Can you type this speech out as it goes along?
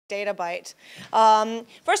Databite.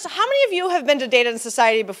 First, how many of you have been to Data and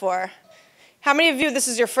Society before? How many of you, this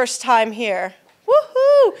is your first time here?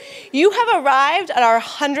 Woohoo! You have arrived at our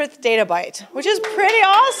 100th Databite, which is pretty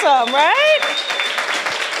awesome, right?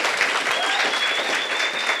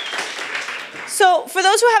 So for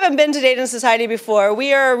those who haven't been to Data and Society before,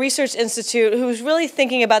 we are a research institute who's really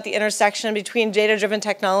thinking about the intersection between data-driven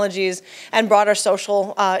technologies and broader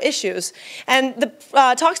social issues. And the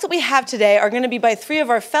talks that we have today are going to be by 3 of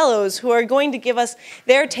our fellows who are going to give us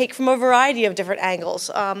their take from a variety of different angles.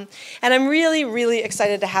 And I'm really, really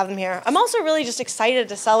excited to have them here. I'm also really just excited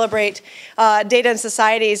to celebrate Data and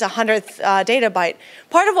Society's 100th Databite.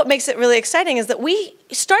 Part of what makes it really exciting is that we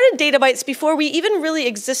started Databites before we even really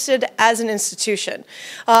existed as an institution.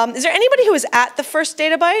 Is there anybody who was at the first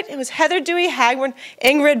Databite? It was Heather, Dewey, Hagman,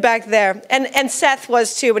 Ingrid back there, and Seth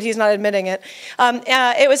was too, but he's not admitting it.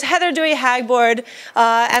 It was Heather, Dewey, Hagboard,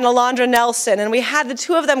 and Alondra Nelson, and we had the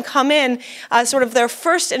 2 of them come in, sort of their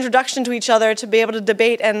first introduction to each other to be able to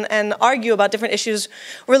debate and argue about different issues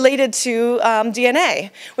related to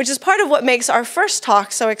DNA, which is part of what makes our first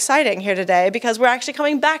talk so exciting here today, because we're actually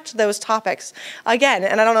coming back to those topics again.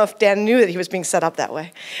 And I don't know if Dan knew that he was being set up that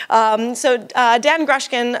way. Dan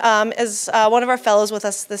Grushkin is one of our fellows with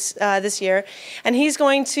us this year, and he's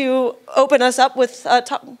going to open us up with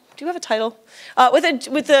do you have a title? With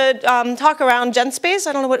a talk around GenSpace.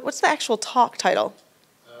 I don't know what's the actual talk title.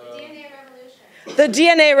 The DNA Revolution. The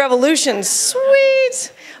DNA Revolution.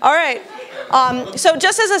 Sweet. All right. So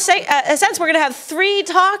just as a sense, we're going to have 3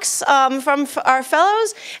 talks from our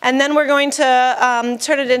fellows, and then we're going to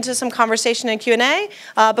turn it into some conversation and Q&A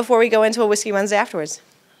before we go into a Whiskey Wednesday afterwards.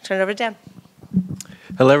 Turn it over to Dan.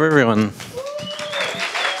 Hello, everyone.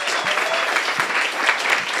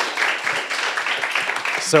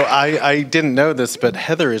 So I didn't know this, but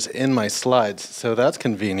Heather is in my slides, so that's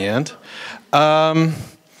convenient.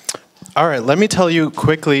 All right, let me tell you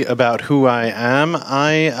quickly about who I am.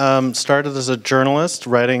 I started as a journalist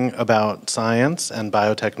writing about science and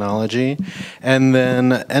biotechnology, and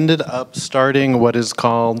then ended up starting what is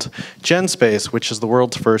called GenSpace, which is the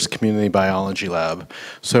world's first community biology lab.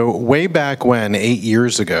 So way back when, 8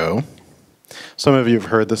 years ago, some of you have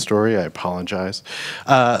heard the story, I apologize.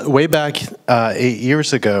 Way back 8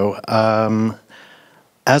 years ago,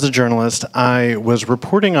 as a journalist, I was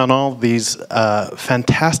reporting on all these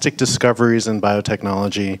fantastic discoveries in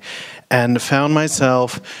biotechnology and found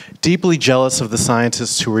myself deeply jealous of the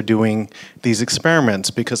scientists who were doing these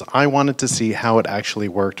experiments because I wanted to see how it actually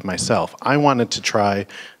worked myself. I wanted to try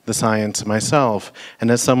the science myself.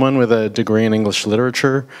 And as someone with a degree in English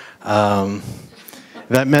literature,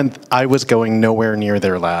 that meant I was going nowhere near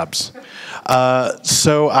their labs.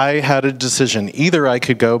 So I had a decision. Either I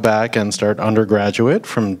could go back and start undergraduate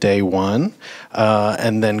from day 1,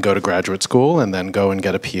 and then go to graduate school, and then go and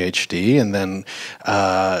get a PhD, and then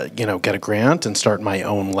get a grant and start my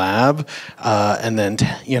own lab, and then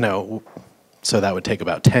so that would take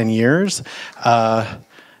about 10 years,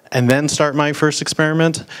 and then start my first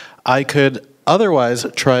experiment. I could otherwise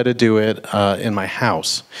try to do it in my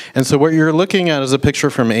house. And so what you're looking at is a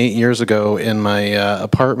picture from 8 years ago in my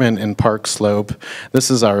apartment in Park Slope.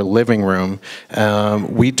 This is our living room.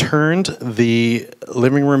 We turned the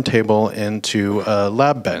living room table into a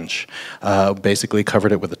lab bench, basically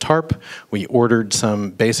covered it with a tarp. We ordered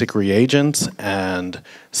some basic reagents and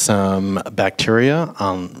some bacteria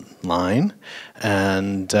online,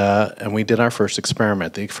 and we did our first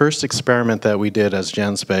experiment. The first experiment that we did as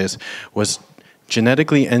GenSpace was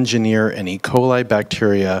genetically engineer an E. coli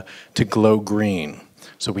bacteria to glow green.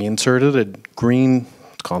 So we inserted a green,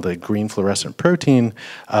 it's called a green fluorescent protein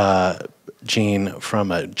gene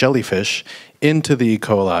from a jellyfish into the E.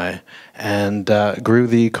 coli and grew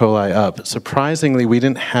the E. coli up. Surprisingly, we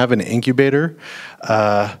didn't have an incubator.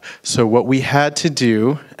 So what we had to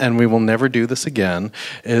do, and we will never do this again,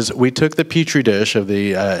 is we took the petri dish of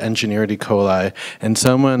the engineered E. coli and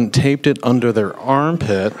someone taped it under their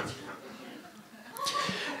armpit,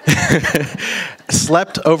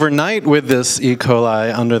 slept overnight with this E.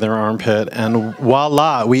 coli under their armpit, and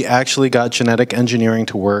voila, we actually got genetic engineering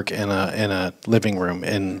to work in a living room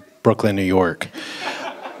in Brooklyn, New York.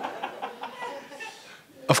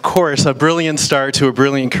 Of course, a brilliant start to a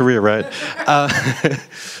brilliant career, right?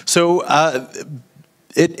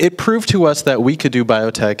 It proved to us that we could do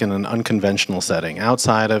biotech in an unconventional setting,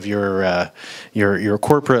 outside of your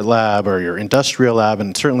corporate lab or your industrial lab,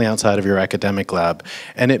 and certainly outside of your academic lab.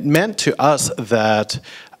 And it meant to us that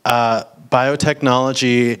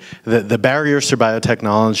biotechnology, the barriers to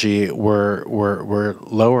biotechnology were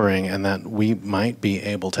lowering, and that we might be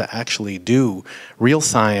able to actually do real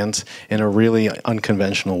science in a really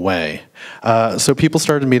unconventional way. So people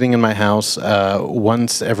started meeting in my house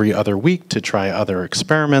once every other week to try other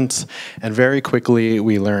experiments, and very quickly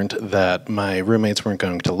we learned that my roommates weren't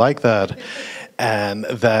going to like that, and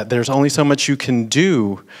that there's only so much you can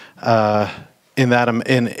do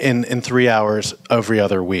in 3 hours every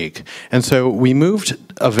other week. And so we moved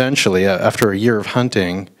eventually, after a year of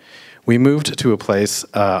hunting, we moved to a place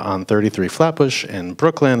on 33 Flatbush in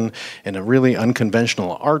Brooklyn in a really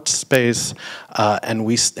unconventional art space,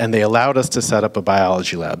 and they allowed us to set up a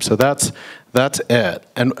biology lab. So that's it.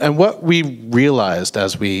 And what we realized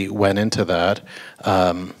as we went into that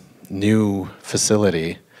new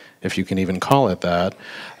facility, if you can even call it that,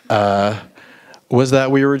 was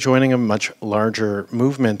that we were joining a much larger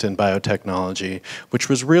movement in biotechnology, which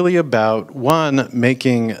was really about, one,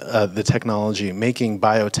 making the technology, making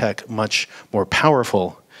biotech much more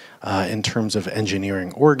powerful in terms of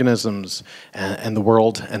engineering organisms and the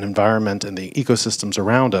world and environment and the ecosystems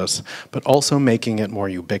around us, but also making it more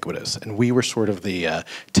ubiquitous. And we were sort of the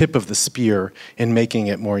tip of the spear in making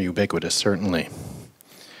it more ubiquitous, certainly.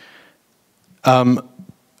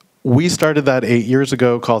 We started that 8 years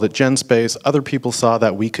ago, called it GenSpace. Other people saw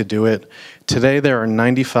that we could do it. Today, there are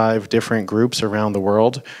 95 different groups around the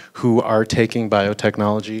world who are taking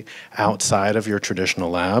biotechnology outside of your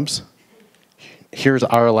traditional labs. Here's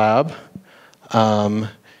our lab.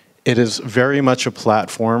 It is very much a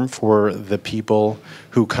platform for the people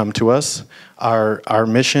who come to us. Our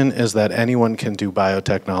mission is that anyone can do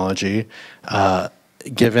biotechnology,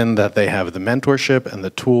 given that they have the mentorship and the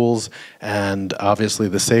tools and obviously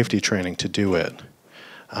the safety training to do it.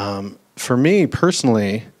 For me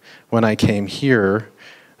personally, when I came here,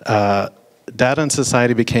 Data and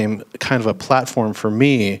Society became kind of a platform for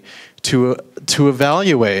me to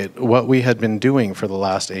evaluate what we had been doing for the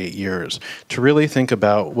last 8 years, to really think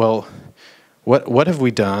about, well, what have we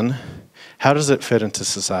done? How does it fit into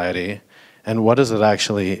society? And what does it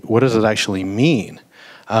actually mean?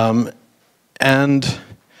 And,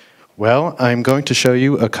 well, I'm going to show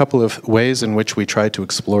you a couple of ways in which we tried to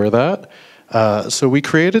explore that. So we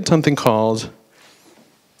created something called,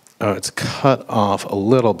 it's cut off a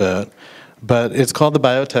little bit, but it's called the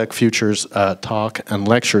Biotech Futures Talk and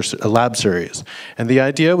Lecture Lab Series. And the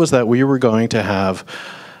idea was that we were going to have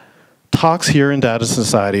talks here in Data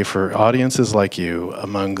Society for audiences like you,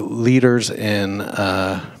 among leaders and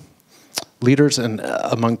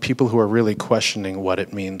among people who are really questioning what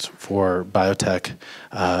it means for biotech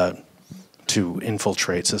to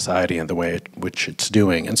infiltrate society in the way which it's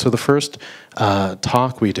doing. And so the first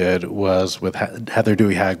talk we did was with Heather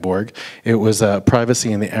Dewey-Hagborg. It was a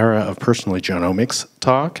Privacy in the Era of Personal Genomics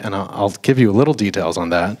talk, and I'll give you a little details on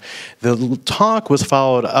that. The talk was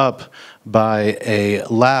followed up by a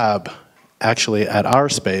lab actually at our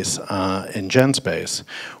space in GenSpace,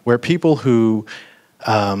 where people who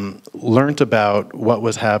learned about what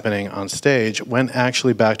was happening on stage went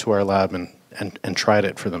actually back to our lab and tried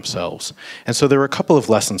it for themselves. And so there were a couple of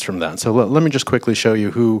lessons from that. So let me just quickly show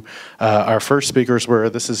you who our first speakers were.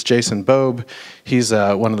 This is Jason Bobe. He's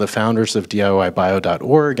one of the founders of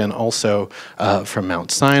DIYbio.org and also from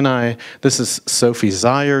Mount Sinai. This is Sophie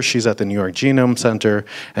Zeyer. She's at the New York Genome Center.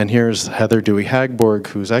 And here's Heather Dewey-Hagborg,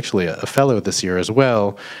 who's actually a fellow this year as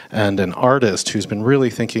well, and an artist who's been really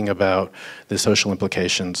thinking about the social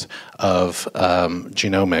implications of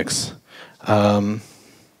genomics.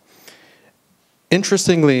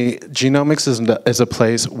 Interestingly, genomics is a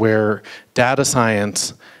place where data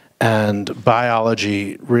science and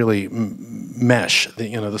biology really mesh.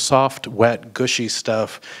 The soft, wet, gushy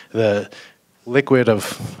stuff, the liquid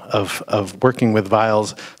of working with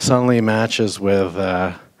vials suddenly matches with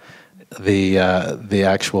the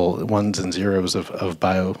actual ones and zeros of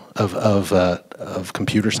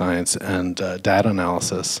computer science and data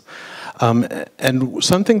analysis. And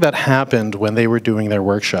something that happened when they were doing their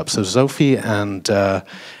workshop. So Sophie and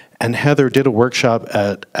Heather did a workshop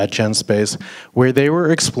at GenSpace where they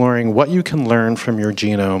were exploring what you can learn from your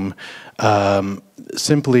genome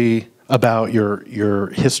simply about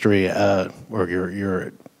your history or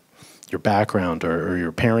your background or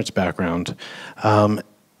your parents' background. And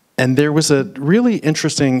there was a really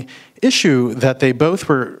interesting issue that they both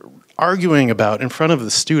were arguing about in front of the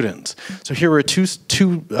students. So here were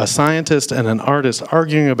two a scientist and an artist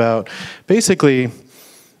arguing about basically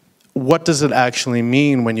what does it actually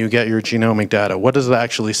mean when you get your genomic data? What does it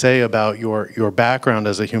actually say about your background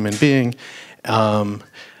as a human being?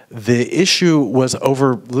 The issue was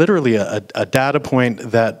over literally a data point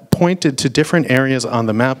that pointed to different areas on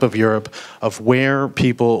the map of Europe of where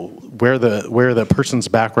the person's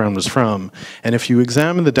background was from. And if you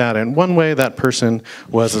examine the data in one way, that person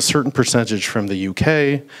was a certain percentage from the UK.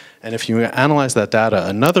 And if you analyze that data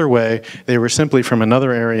another way, they were simply from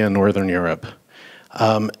another area in Northern Europe.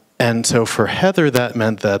 And so for Heather, that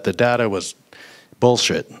meant that the data was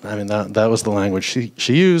bullshit. I mean, that was the language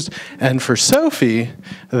she used. And for Sophie,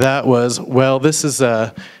 that was, well, this is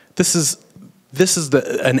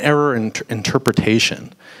an error in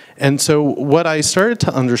interpretation. And so what I started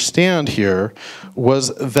to understand here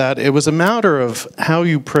was that it was a matter of how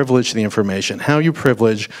you privilege the information, how you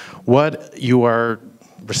privilege what you are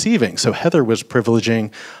receiving. So Heather was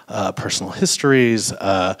privileging personal histories,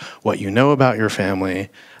 what you know about your family,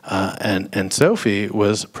 and Sophie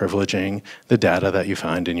was privileging the data that you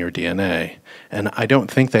find in your DNA. And I don't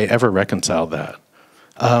think they ever reconciled that.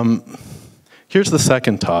 Here's the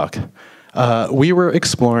second talk. We were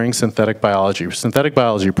exploring synthetic biology,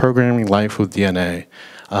 programming life with DNA.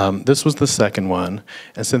 This was the second one.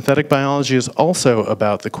 And synthetic biology is also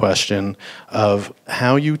about the question of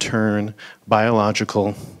how you turn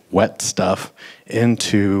biological wet stuff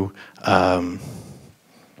into, how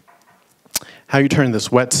you turn this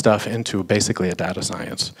wet stuff into basically a data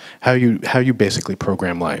science, how you basically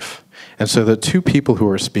program life. And so the two people who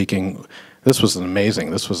were speaking, this was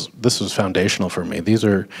amazing. This was foundational for me. These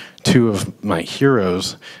are two of my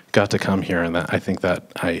heroes. Got to come here, and I think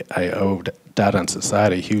that I owed Data and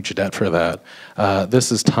Society a huge debt for that.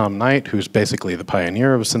 This is Tom Knight, who's basically the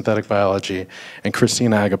pioneer of synthetic biology, and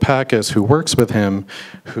Christina Agapakis, who works with him,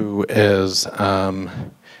 who is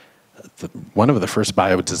one of the first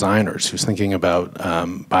bio-designers who's thinking about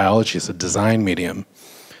biology as a design medium.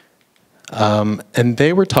 And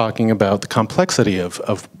they were talking about the complexity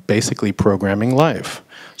of basically programming life.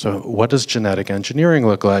 So what does genetic engineering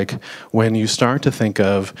look like when you start to think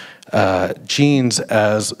of genes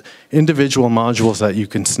as individual modules that you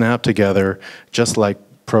can snap together just like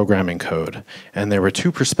programming code? And there were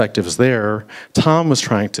two perspectives there. Tom was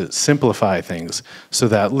trying to simplify things so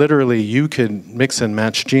that literally you could mix and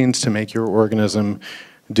match genes to make your organism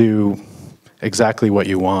do exactly what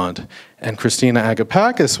you want. And Christina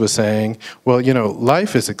Agapakis was saying, well, you know,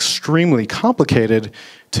 life is extremely complicated.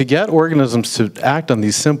 To get organisms to act on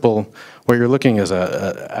these simple, what you're looking at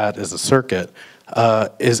as a circuit,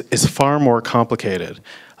 is far more complicated.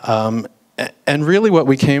 And really what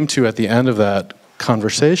we came to at the end of that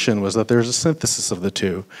conversation was that there's a synthesis of the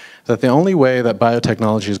two, that the only way that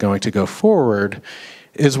biotechnology is going to go forward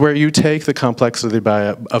is where you take the complexity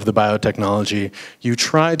of the biotechnology, you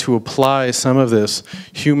try to apply some of this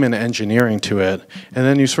human engineering to it, and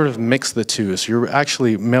then you sort of mix the two. So you're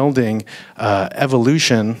actually melding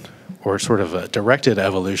evolution, or sort of a directed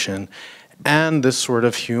evolution, and this sort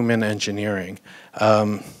of human engineering.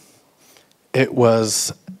 It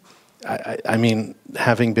was, I mean,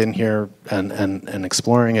 having been here and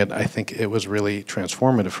exploring it, I think it was really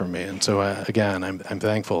transformative for me. And so again, I'm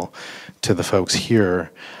thankful to the folks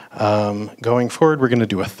here. Going forward, we're going to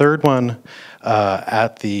do a third one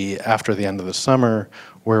after the end of the summer,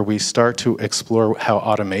 where we start to explore how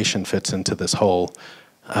automation fits into this whole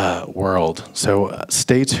world. So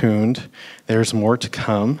stay tuned. There's more to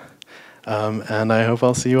come. And I hope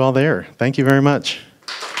I'll see you all there. Thank you very much.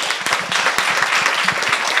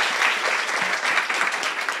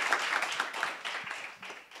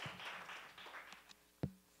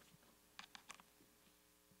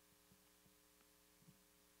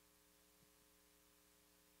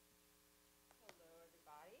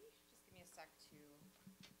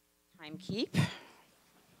 Keep.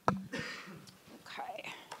 Okay.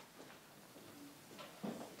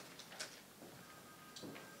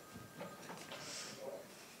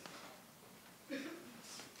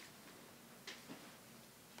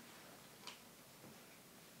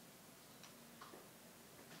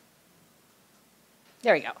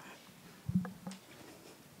 There we go.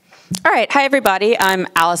 All right, hi everybody, I'm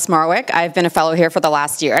Alice Marwick. I've been a fellow here for the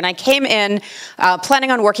last year, and I came in planning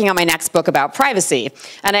on working on my next book about privacy,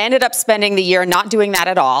 and I ended up spending the year not doing that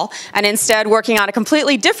at all, and instead working on a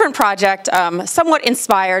completely different project, somewhat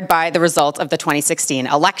inspired by the results of the 2016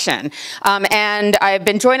 election. And I've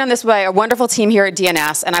been joined on this by a wonderful team here at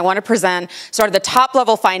DNS, and I want to present sort of the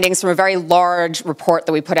top-level findings from a very large report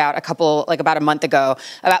that we put out about a month ago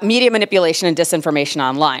about media manipulation and disinformation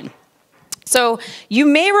online. So you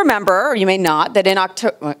may remember, or you may not, that in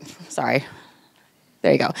October, sorry,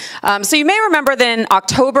 there you go. So you may remember that in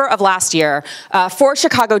October of last year, 4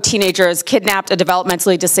 Chicago teenagers kidnapped a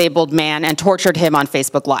developmentally disabled man and tortured him on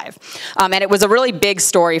Facebook Live. And it was a really big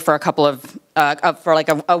story for a couple of for like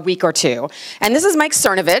a week or two. And this is Mike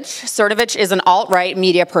Cernovich. Cernovich is an alt-right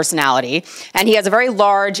media personality, and he has a very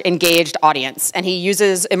large, engaged audience, and he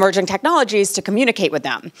uses emerging technologies to communicate with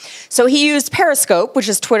them. So he used Periscope, which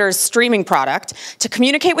is Twitter's streaming product, to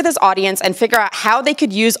communicate with his audience and figure out how they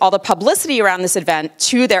could use all the publicity around this event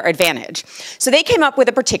to their advantage. So they came up with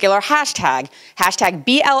a particular hashtag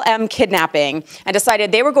BLM kidnapping, and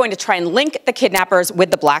decided they were going to try and link the kidnappers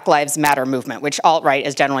with the Black Lives Matter movement, which alt-right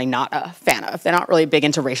is generally not a fan of. They're not really big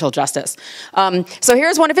into racial justice. So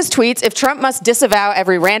here's one of his tweets. If Trump must disavow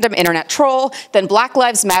every random internet troll, then Black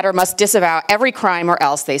Lives Matter must disavow every crime or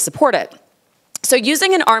else they support it. So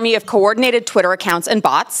using an army of coordinated Twitter accounts and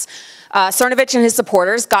bots, Cernovich and his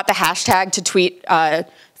supporters got the hashtag to tweet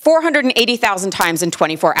 480,000 times in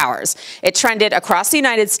 24 hours. It trended across the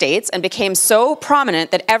United States and became so prominent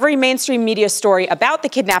that every mainstream media story about the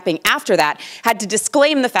kidnapping after that had to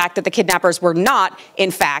disclaim the fact that the kidnappers were not, in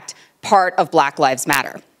fact, part of Black Lives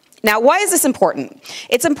Matter. Now, why is this important?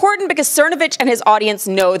 It's important because Cernovich and his audience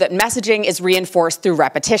know that messaging is reinforced through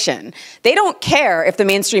repetition. They don't care if the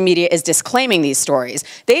mainstream media is disclaiming these stories.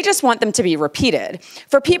 They just want them to be repeated.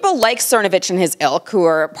 For people like Cernovich and his ilk, who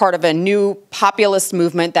are part of a new populist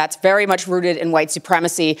movement that's very much rooted in white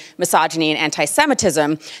supremacy, misogyny, and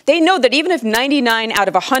anti-Semitism, they know that even if 99 out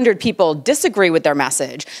of 100 people disagree with their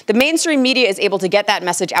message, the mainstream media is able to get that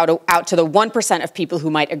message out to the 1% of people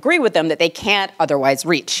who might agree with them that they can't otherwise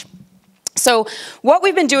reach. So what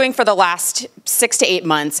we've been doing for the last 6 to 8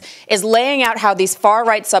 months is laying out how these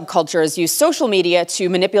far-right subcultures use social media to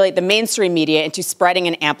manipulate the mainstream media into spreading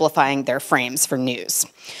and amplifying their frames for news.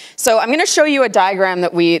 So I'm going to show you a diagram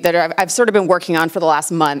that I've sort of been working on for the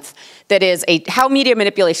last month that is how media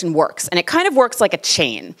manipulation works. And it kind of works like a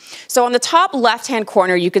chain. So on the top left-hand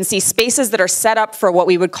corner, you can see spaces that are set up for what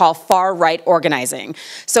we would call far-right organizing.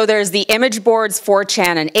 So there's the image boards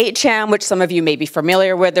 4chan and 8chan, which some of you may be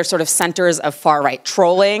familiar with. They're sort of centers of far-right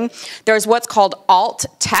trolling. There's what's called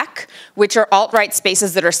alt-tech, which are alt-right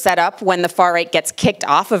spaces that are set up when the far-right gets kicked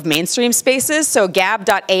off of mainstream spaces. So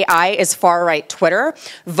gab.ai is far-right Twitter.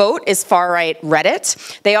 Vote is far-right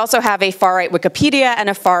Reddit. They also have a far-right Wikipedia and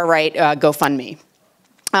a far-right GoFundMe.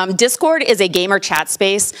 Discord is a gamer chat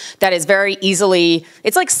space that is very easily,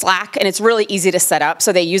 it's like Slack, and it's really easy to set up,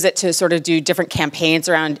 so they use it to sort of do different campaigns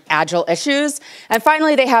around agile issues. And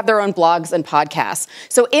finally, they have their own blogs and podcasts.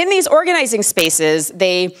 So in these organizing spaces,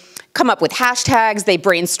 they come up with hashtags, they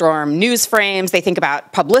brainstorm news frames, they think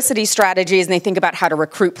about publicity strategies, and they think about how to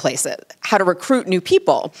recruit new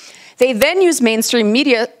people. They then use mainstream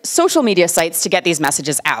media, social media sites to get these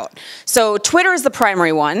messages out. So Twitter is the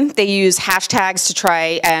primary one. They use hashtags to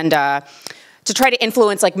try to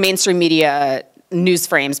influence like mainstream media news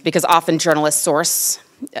frames, because often journalists source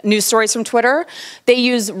news stories from Twitter. They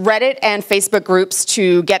use Reddit and Facebook groups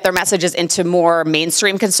to get their messages into more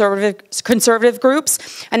mainstream conservative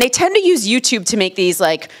groups. And they tend to use YouTube to make these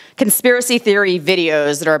like conspiracy theory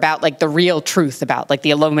videos that are about like the real truth about like the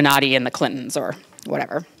Illuminati and the Clintons or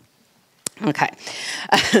whatever. Okay,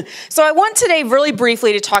 so I want today really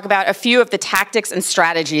briefly to talk about a few of the tactics and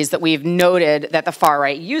strategies that we've noted that the far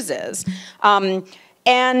right uses.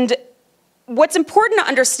 And what's important to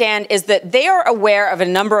understand is that they are aware of a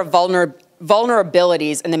number of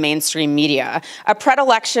vulnerabilities in the mainstream media, a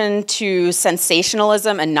predilection to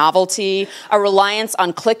sensationalism and novelty, a reliance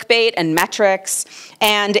on clickbait and metrics,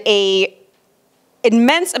 and a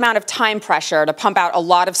immense amount of time pressure to pump out a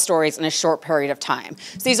lot of stories in a short period of time.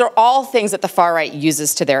 So these are all things that the far right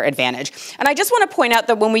uses to their advantage. And I just want to point out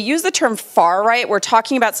that when we use the term far right, we're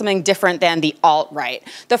talking about something different than the alt-right.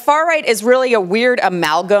 The far right is really a weird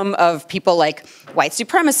amalgam of people like white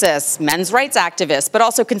supremacists, men's rights activists, but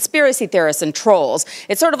also conspiracy theorists and trolls.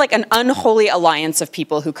 It's sort of like an unholy alliance of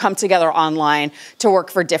people who come together online to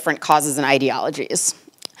work for different causes and ideologies.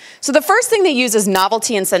 So the first thing they use is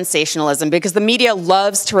novelty and sensationalism, because the media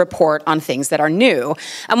loves to report on things that are new.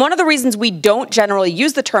 And one of the reasons we don't generally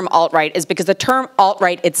use the term alt-right is because the term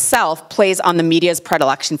alt-right itself plays on the media's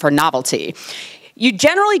predilection for novelty. You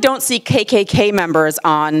generally don't see KKK members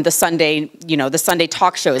on the Sunday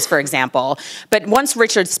talk shows, for example. But once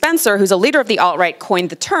Richard Spencer, who's a leader of the alt-right,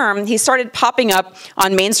 coined the term, he started popping up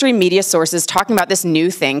on mainstream media sources talking about this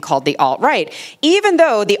new thing called the alt-right. Even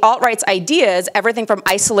though the alt-right's ideas, everything from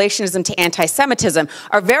isolationism to anti-Semitism,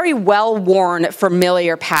 are very well-worn,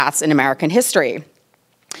 familiar paths in American history.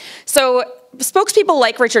 So spokespeople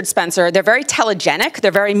like Richard Spencer, they're very telegenic,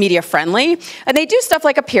 they're very media friendly, and they do stuff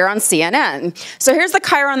like appear on CNN. So here's the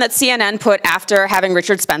chyron that CNN put after having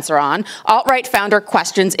Richard Spencer on. Alt-right founder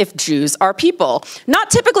questions if Jews are people.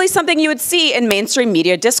 Not typically something you would see in mainstream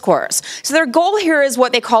media discourse. So their goal here is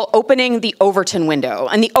what they call opening the Overton window.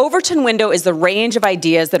 And the Overton window is the range of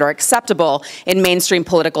ideas that are acceptable in mainstream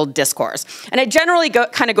political discourse. And it generally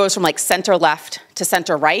kind of goes from like center left to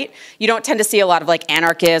center right. You don't tend to see a lot of like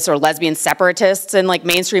anarchists or lesbian separatists in like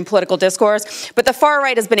mainstream political discourse, but the far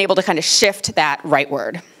right has been able to kind of shift that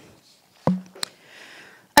rightward.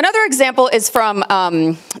 Another example is from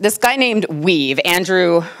this guy named Weave,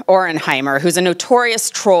 Andrew Orenheimer, who's a notorious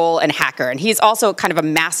troll and hacker, and he's also kind of a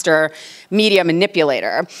master media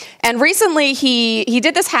manipulator. And recently he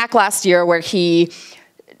did this hack last year where he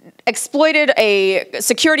exploited a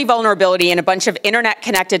security vulnerability in a bunch of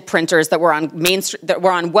internet-connected printers that were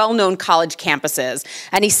on well-known college campuses,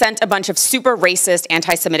 and he sent a bunch of super racist,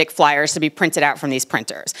 anti-Semitic flyers to be printed out from these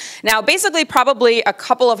printers. Now, basically, probably a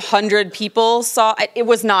couple of hundred people saw it. It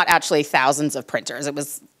was not actually thousands of printers. It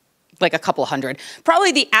was like a couple hundred.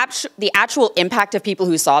 Probably the actual impact of people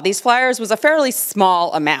who saw these flyers was a fairly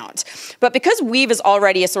small amount. But because Weave is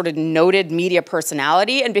already a sort of noted media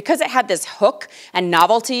personality, and because it had this hook and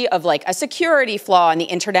novelty of like a security flaw in the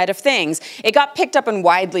Internet of Things, it got picked up and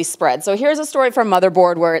widely spread. So here's a story from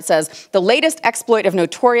Motherboard where it says, the latest exploit of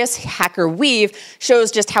notorious hacker Weave shows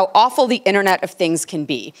just how awful the Internet of Things can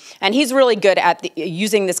be. And he's really good at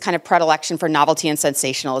using this kind of predilection for novelty and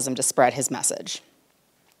sensationalism to spread his message.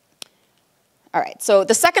 All right, so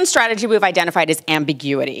the second strategy we've identified is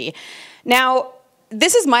ambiguity. Now,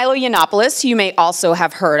 this is Milo Yiannopoulos, who you may also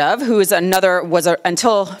have heard of, who is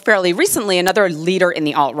until fairly recently, another leader in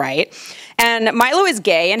the alt-right. And Milo is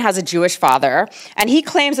gay and has a Jewish father, and he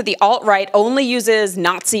claims that the alt-right only uses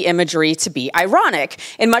Nazi imagery to be ironic,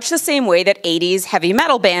 in much the same way that 80s heavy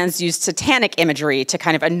metal bands used satanic imagery to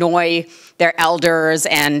kind of annoy their elders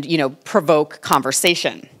and, you know, provoke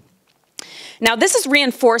conversation. Now, this is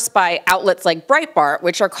reinforced by outlets like Breitbart,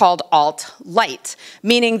 which are called alt-light,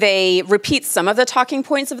 meaning they repeat some of the talking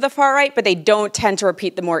points of the far right, but they don't tend to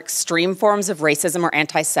repeat the more extreme forms of racism or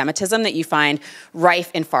anti-Semitism that you find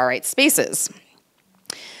rife in far right spaces.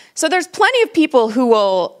 So there's plenty of people who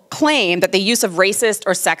will claim that the use of racist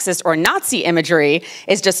or sexist or Nazi imagery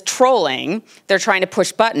is just trolling. They're trying to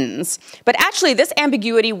push buttons. But actually, this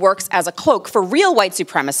ambiguity works as a cloak for real white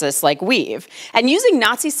supremacists like Weave. And using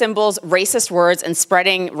Nazi symbols, racist words, and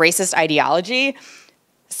spreading racist ideology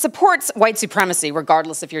supports white supremacy,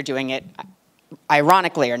 regardless if you're doing it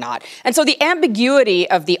ironically or not. And so the ambiguity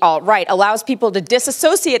of the alt-right allows people to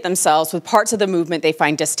disassociate themselves with parts of the movement they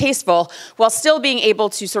find distasteful while still being able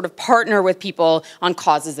to sort of partner with people on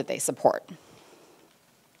causes that they support.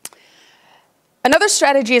 Another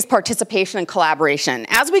strategy is participation and collaboration.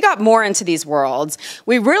 As we got more into these worlds,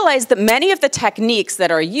 we realized that many of the techniques that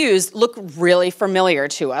are used look really familiar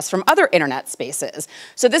to us from other internet spaces.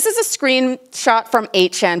 So this is a screenshot from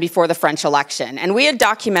 8chan before the French election. And we had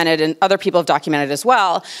documented, and other people have documented as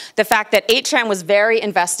well, the fact that 8chan was very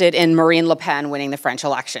invested in Marine Le Pen winning the French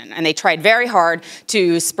election. And they tried very hard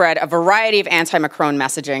to spread a variety of anti-Macron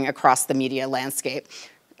messaging across the media landscape.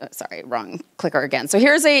 Sorry, wrong clicker again. So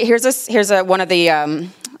here's a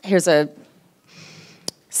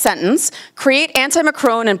sentence. Create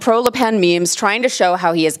anti-Macron and pro-Le Pen memes trying to show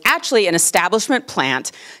how he is actually an establishment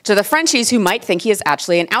plant to the Frenchies who might think he is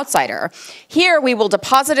actually an outsider. Here we will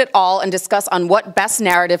deposit it all and discuss on what best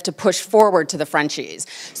narrative to push forward to the Frenchies.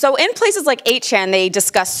 So in places like 8chan, they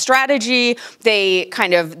discuss strategy. They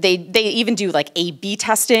even do like A/B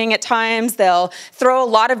testing at times. They'll throw a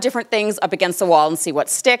lot of different things up against the wall and see what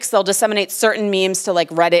sticks. They'll disseminate certain memes to like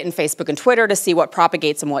Reddit and Facebook and Twitter to see what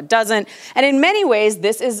propagates and what doesn't. And in many ways,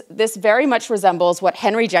 this very much resembles what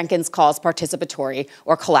Henry Jenkins calls participatory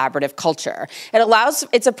or collaborative culture.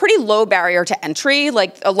 It's a pretty low barrier to entry.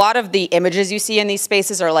 Like a lot of the images you see in these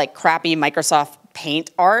spaces are like crappy Microsoft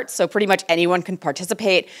Paint art, so pretty much anyone can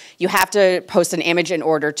participate. You have to post an image in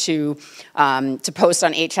order to post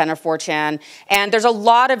on 8chan or 4chan, and there's a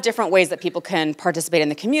lot of different ways that people can participate in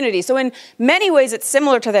the community. So in many ways, it's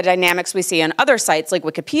similar to the dynamics we see on other sites like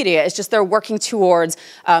Wikipedia. It's just they're working towards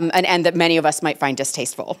an end that many of us might find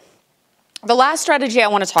distasteful. The last strategy I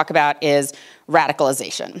want to talk about is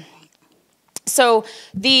radicalization. So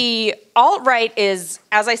the alt-right is,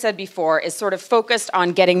 as I said before, is sort of focused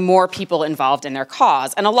on getting more people involved in their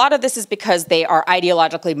cause. And a lot of this is because they are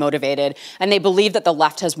ideologically motivated and they believe that the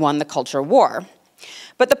left has won the culture war.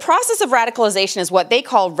 But the process of radicalization is what they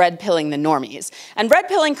call red pilling the normies. And red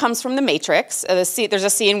pilling comes from the Matrix. There's a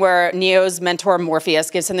scene where Neo's mentor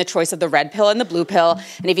Morpheus gives him the choice of the red pill and the blue pill.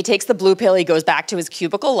 And if he takes the blue pill, he goes back to his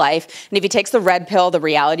cubicle life. And if he takes the red pill, the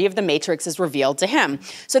reality of the Matrix is revealed to him.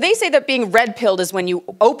 So they say that being red pilled is when you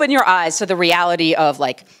open your eyes to the reality of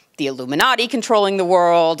like the Illuminati controlling the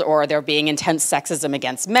world, or there being intense sexism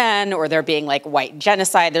against men, or there being like white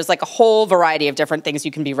genocide. There's like a whole variety of different things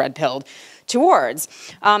you can be red-pilled towards.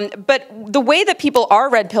 But the way that people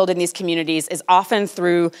are red-pilled in these communities is often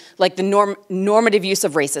through like the normative use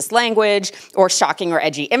of racist language or shocking or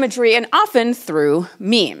edgy imagery, and often through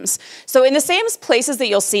memes. So in the same places that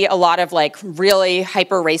you'll see a lot of like really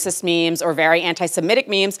hyper-racist memes or very anti-Semitic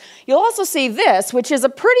memes, you'll also see this, which is a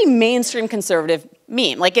pretty mainstream conservative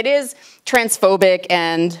meme. Like it is transphobic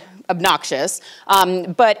and obnoxious,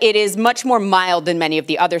 but it is much more mild than many of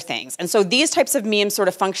the other things. And so these types of memes sort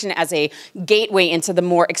of function as a gateway into the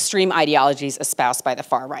more extreme ideologies espoused by the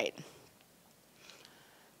far right.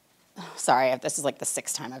 Sorry, this is like the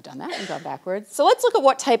 6th time I've done that and gone backwards. So let's look at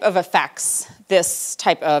what type of effects this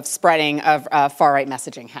type of spreading of far-right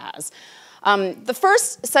messaging has. The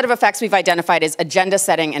first set of effects we've identified is agenda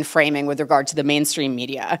setting and framing with regard to the mainstream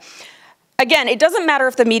media. Again, it doesn't matter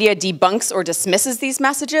if the media debunks or dismisses these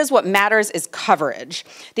messages. What matters is coverage.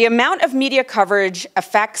 The amount of media coverage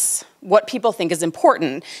affects what people think is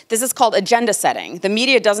important. This is called agenda setting. The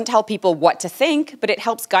media doesn't tell people what to think, but it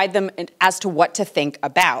helps guide them as to what to think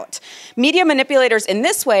about. Media manipulators in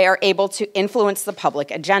this way are able to influence the public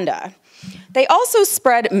agenda. They also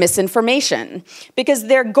spread misinformation because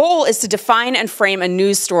their goal is to define and frame a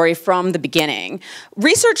news story from the beginning.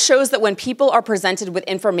 Research shows that when people are presented with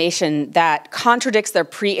information that contradicts their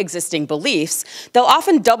pre-existing beliefs, they'll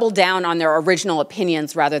often double down on their original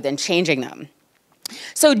opinions rather than changing them.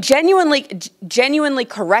 So genuinely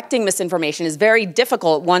correcting misinformation is very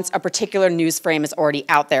difficult once a particular news frame is already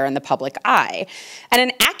out there in the public eye. And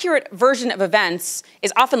an accurate version of events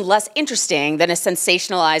is often less interesting than a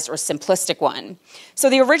sensationalized or simplistic one. So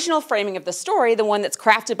the original framing of the story, the one that's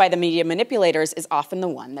crafted by the media manipulators, is often the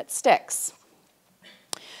one that sticks.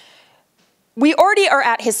 We already are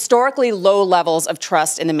at historically low levels of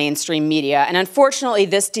trust in the mainstream media, and unfortunately,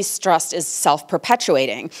 this distrust is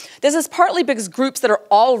self-perpetuating. This is partly because groups that are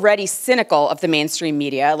already cynical of the mainstream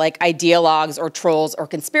media, like ideologues or trolls or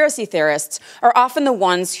conspiracy theorists, are often the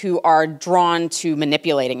ones who are drawn to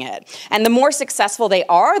manipulating it. And the more successful they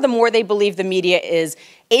are, the more they believe the media is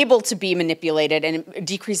able to be manipulated, and it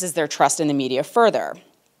decreases their trust in the media further.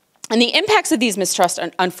 And the impacts of these mistrusts,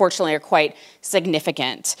 unfortunately, are quite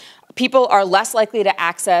significant. People are less likely to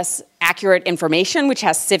access accurate information, which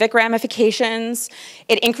has civic ramifications.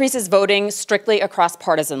 It increases voting strictly across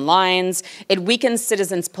partisan lines. It weakens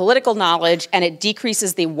citizens' political knowledge, and it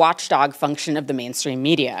decreases the watchdog function of the mainstream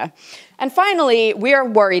media. And finally, we are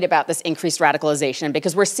worried about this increased radicalization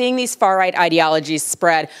because we're seeing these far-right ideologies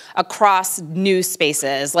spread across news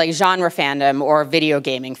spaces like genre fandom or video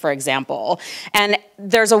gaming, for example. And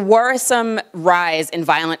there's a worrisome rise in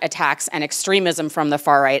violent attacks and extremism from the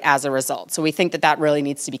far-right as a result. So we think that that really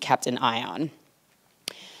needs to be kept an eye on.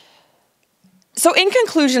 So in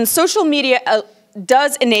conclusion, social media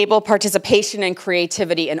does enable participation and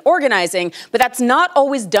creativity and organizing, but that's not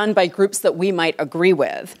always done by groups that we might agree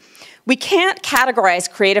with. We can't categorize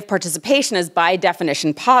creative participation as by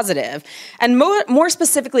definition positive. And more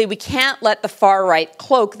specifically, we can't let the far right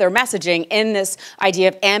cloak their messaging in this idea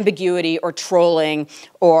of ambiguity or trolling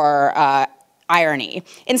or irony.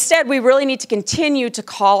 Instead, we really need to continue to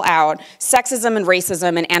call out sexism and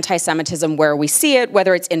racism and anti-Semitism where we see it,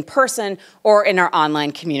 whether it's in person or in our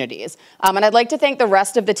online communities. And I'd like to thank the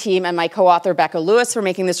rest of the team and my co-author, Rebecca Lewis, for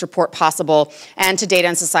making this report possible, and to Data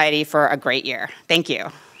and Society for a great year. Thank you.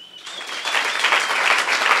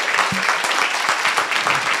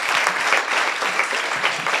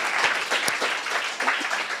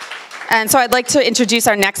 And so I'd like to introduce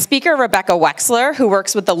our next speaker, Rebecca Wexler, who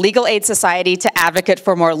works with the Legal Aid Society to advocate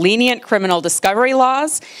for more lenient criminal discovery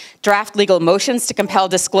laws, draft legal motions to compel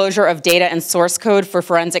disclosure of data and source code for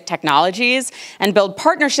forensic technologies, and build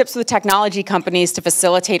partnerships with technology companies to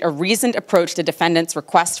facilitate a reasoned approach to defendants'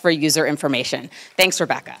 requests for user information. Thanks,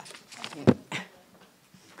 Rebecca.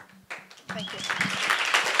 Thank you.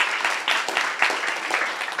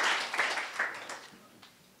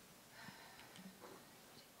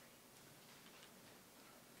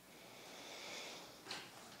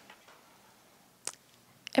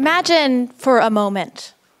 Imagine for a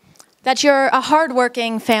moment that you're a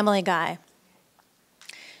hardworking family guy.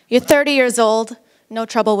 You're 30 years old, no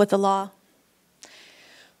trouble with the law.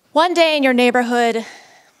 One day in your neighborhood,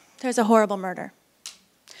 there's a horrible murder.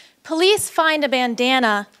 police find a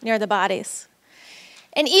bandana near the bodies.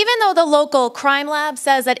 And even though the local crime lab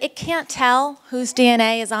says that it can't tell whose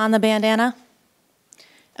DNA is on the bandana,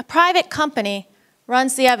 a private company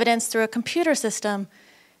runs the evidence through a computer system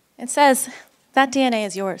and says, that DNA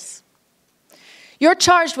is yours. You're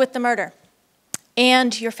charged with the murder,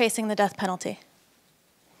 and you're facing the death penalty.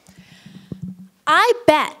 I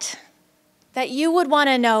bet that you would want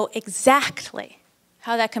to know exactly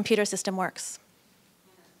how that computer system works.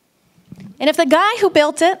 And if the guy who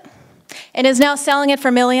built it and is now selling it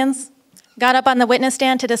for millions got up on the witness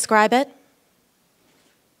stand to describe it,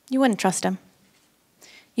 you wouldn't trust him.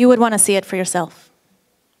 You would want to see it for yourself.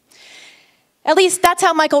 At least that's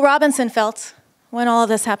how Michael Robinson felt when all of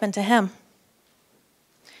this happened to him.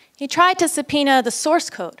 He tried to subpoena the source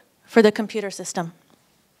code for the computer system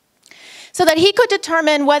so that he could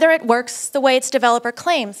determine whether it works the way its developer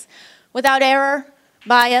claims, without error,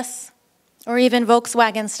 bias, or even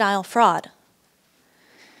Volkswagen-style fraud.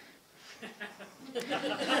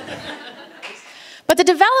 But the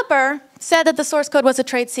developer said that the source code was a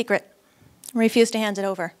trade secret and refused to hand it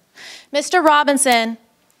over. Mr. Robinson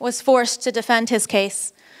was forced to defend his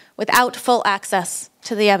case without full access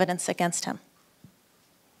to the evidence against him.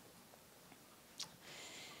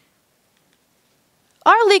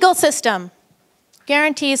 Our legal system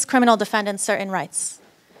guarantees criminal defendants certain rights.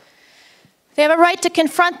 They have a right to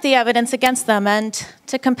confront the evidence against them and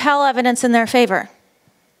to compel evidence in their favor.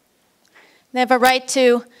 They have a right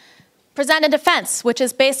to present a defense, which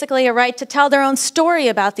is basically a right to tell their own story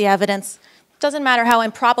about the evidence. It doesn't matter how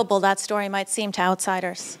improbable that story might seem to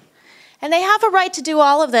outsiders. And they have a right to do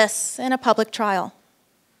all of this in a public trial.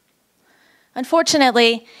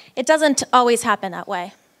 Unfortunately, it doesn't always happen that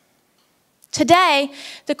way. Today,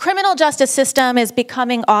 the criminal justice system is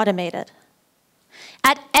becoming automated.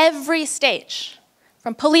 At every stage,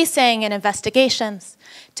 from policing and investigations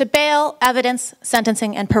to bail, evidence,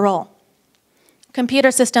 sentencing, and parole,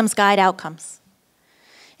 computer systems guide outcomes.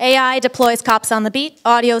 AI deploys cops on the beat,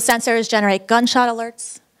 audio sensors generate gunshot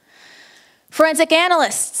alerts. Forensic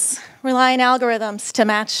analysts rely on algorithms to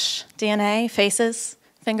match DNA, faces,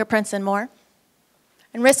 fingerprints, and more.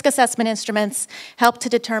 And risk assessment instruments help to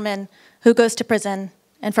determine who goes to prison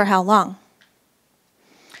and for how long.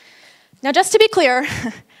 Now, just to be clear,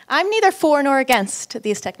 I'm neither for nor against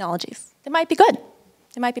these technologies. They might be good,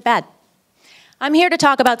 they might be bad. I'm here to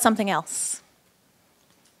talk about something else.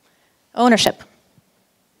 Ownership.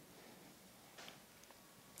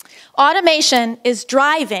 Automation is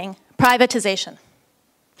driving privatization.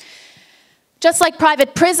 Just like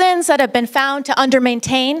private prisons that have been found to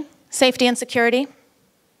under-maintain safety and security,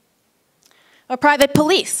 or private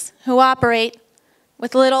police who operate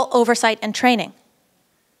with little oversight and training.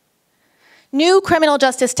 New criminal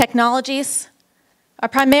justice technologies are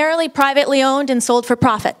primarily privately owned and sold for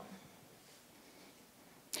profit.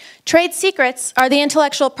 Trade secrets are the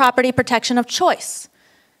intellectual property protection of choice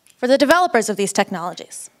for the developers of these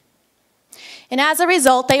technologies. And as a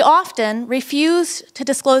result, they often refuse to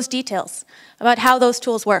disclose details about how those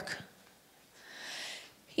tools work,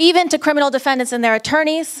 even to criminal defendants and their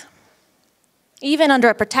attorneys, even under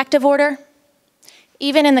a protective order,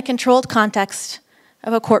 even in the controlled context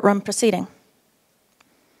of a courtroom proceeding.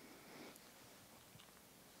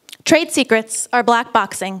 Trade secrets are black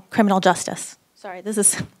boxing criminal justice. Sorry, this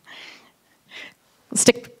is,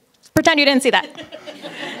 pretend you didn't see that.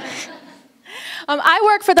 I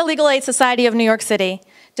work for the Legal Aid Society of New York City,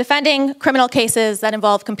 defending criminal cases that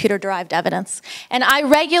involve computer-derived evidence. And I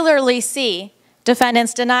regularly see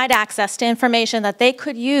defendants denied access to information that they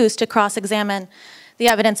could use to cross-examine the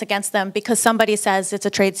evidence against them because somebody says it's a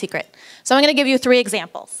trade secret. So I'm going to give you 3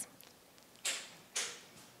 examples.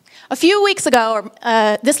 A few weeks ago,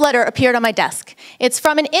 this letter appeared on my desk. It's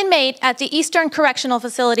from an inmate at the Eastern Correctional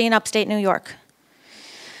Facility in upstate New York.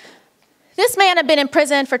 This man had been in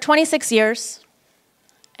prison for 26 years,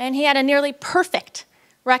 and he had a nearly perfect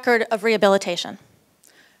record of rehabilitation.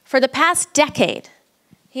 For the past decade,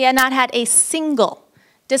 he had not had a single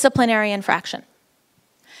disciplinary infraction.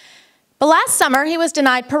 But last summer, he was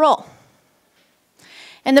denied parole.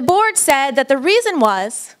 And the board said that the reason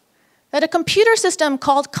was that a computer system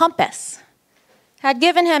called Compass had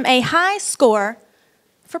given him a high score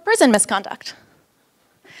for prison misconduct.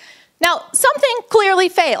 Now, something clearly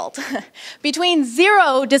failed between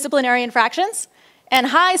 0 disciplinary infractions and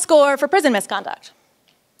high score for prison misconduct.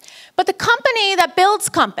 But the company that builds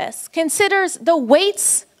Compass considers the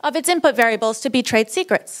weights of its input variables to be trade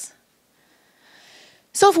secrets.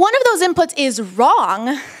 So if one of those inputs is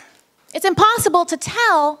wrong, it's impossible to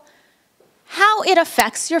tell how it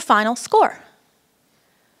affects your final score.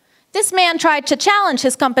 This man tried to challenge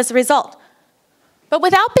his Compass result. But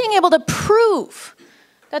without being able to prove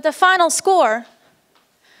that the final score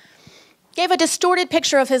gave a distorted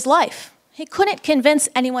picture of his life, he couldn't convince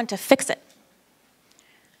anyone to fix it.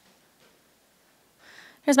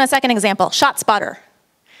 Here's my second example, ShotSpotter.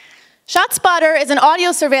 ShotSpotter is an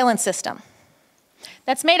audio surveillance system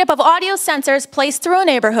that's made up of audio sensors placed through a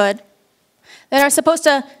neighborhood that are supposed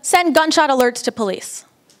to send gunshot alerts to police.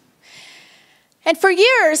 And for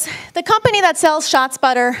years, the company that sells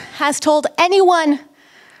ShotSpotter has told anyone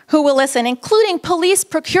who will listen, including police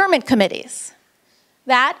procurement committees,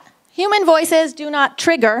 that human voices do not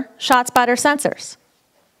trigger ShotSpotter sensors.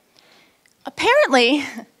 Apparently,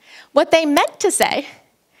 what they meant to say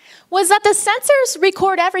was that the sensors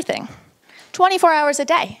record everything 24 hours a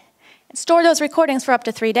day and store those recordings for up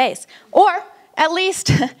to 3 days. Or at least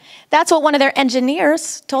that's what one of their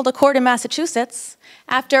engineers told a court in Massachusetts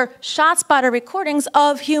after ShotSpotter recordings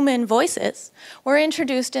of human voices were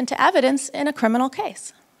introduced into evidence in a criminal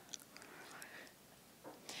case.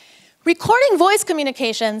 Recording voice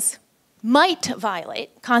communications might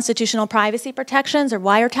violate constitutional privacy protections or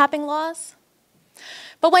wiretapping laws.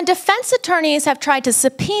 But when defense attorneys have tried to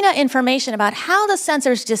subpoena information about how the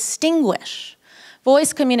sensors distinguish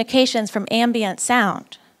voice communications from ambient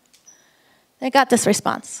sound, they got this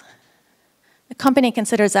response. The company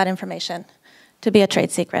considers that information to be a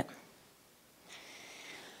trade secret.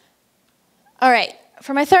 All right,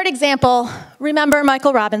 for my third example, remember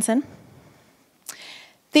Michael Robinson?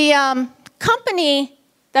 The company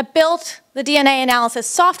that built the DNA analysis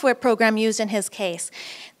software program used in his case.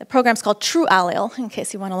 The program's called TrueAllele, in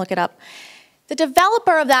case you want to look it up. The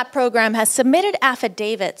developer of that program has submitted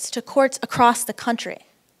affidavits to courts across the country,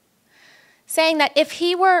 saying that if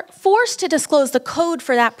he were forced to disclose the code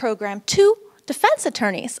for that program to defense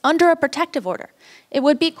attorneys under a protective order, it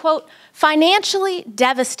would be, quote, financially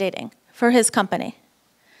devastating for his company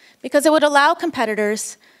because it would allow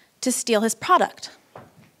competitors to steal his product.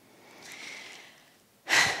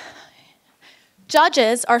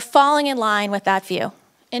 Judges are falling in line with that view.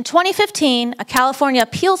 In 2015, a California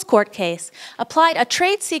appeals court case applied a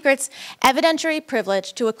trade secrets evidentiary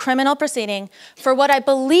privilege to a criminal proceeding for what I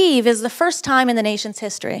believe is the first time in the nation's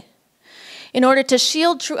history, in order to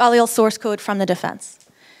shield TrueAllele source code from the defense.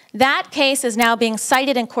 That case is now being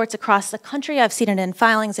cited in courts across the country. I've seen it in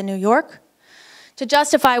filings in New York to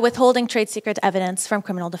justify withholding trade secret evidence from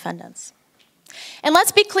criminal defendants. And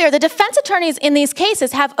let's be clear, the defense attorneys in these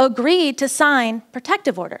cases have agreed to sign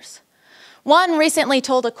protective orders. One recently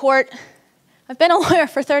told a court, I've been a lawyer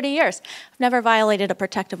for 30 years. I've never violated a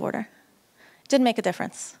protective order. It didn't make a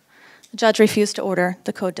difference. The judge refused to order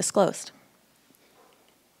the code disclosed.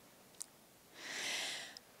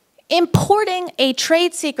 Importing a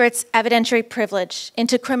trade secrets evidentiary privilege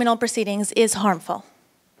into criminal proceedings is harmful.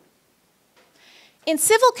 In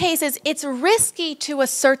civil cases, it's risky to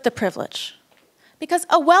assert the privilege because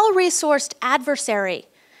a well-resourced adversary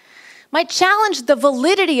might challenge the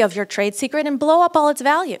validity of your trade secret and blow up all its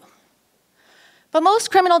value. But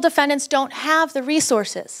most criminal defendants don't have the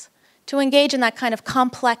resources to engage in that kind of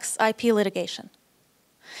complex IP litigation.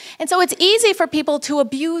 And so it's easy for people to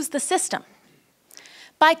abuse the system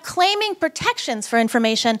by claiming protections for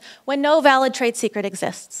information when no valid trade secret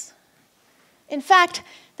exists. In fact,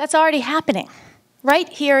 that's already happening right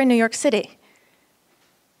here in New York City.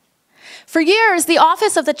 For years, the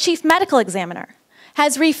Office of the Chief Medical Examiner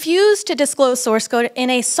has refused to disclose source code in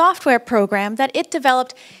a software program that it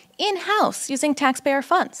developed in-house using taxpayer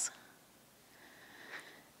funds.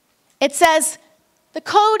 It says the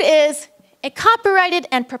code is a copyrighted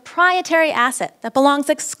and proprietary asset that belongs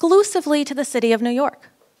exclusively to the city of New York.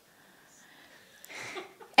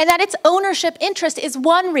 And that its ownership interest is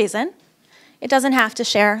one reason it doesn't have to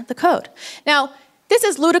share the code. Now, this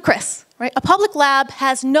is ludicrous, right? A public lab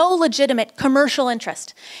has no legitimate commercial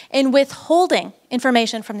interest in withholding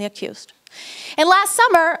information from the accused. And last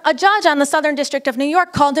summer, a judge on the Southern District of New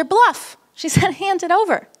York called their bluff. She said, hand it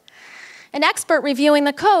over. An expert reviewing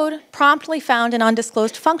the code promptly found an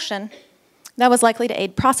undisclosed function that was likely to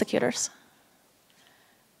aid prosecutors.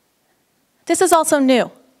 This is also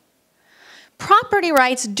new. Property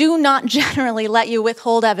rights do not generally let you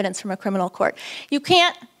withhold evidence from a criminal court. You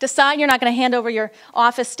can't decide you're not going to hand over your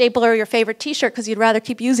office stapler or your favorite t-shirt because you'd rather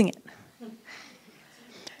keep using it.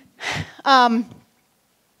 And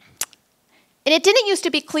it didn't used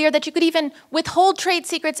to be clear that you could even withhold trade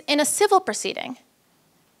secrets in a civil proceeding.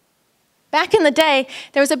 Back in the day,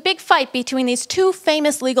 there was a big fight between these two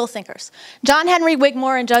famous legal thinkers, John Henry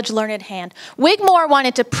Wigmore and Judge Learned Hand. Wigmore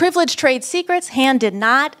wanted to privilege trade secrets, Hand did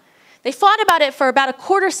not. They fought about it for about a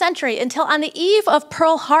quarter century until on the eve of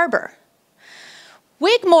Pearl Harbor,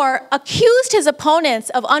 Wigmore accused his opponents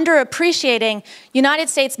of underappreciating United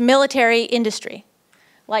States military industry,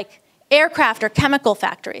 like aircraft or chemical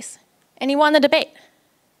factories, and he won the debate.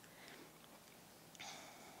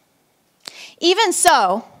 Even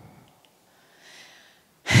so,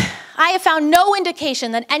 I have found no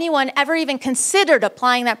indication that anyone ever even considered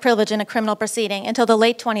applying that privilege in a criminal proceeding until the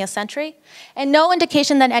late 20th century, and no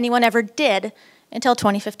indication that anyone ever did until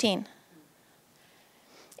 2015.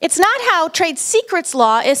 It's not how trade secrets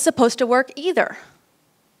law is supposed to work either.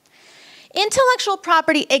 Intellectual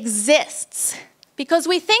property exists because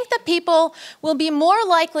we think that people will be more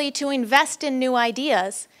likely to invest in new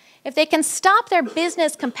ideas if they can stop their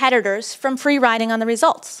business competitors from free riding on the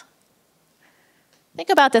results. Think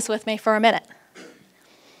about this with me for a minute.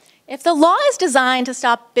 If the law is designed to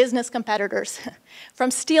stop business competitors from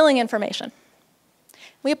stealing information,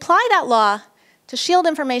 we apply that law to shield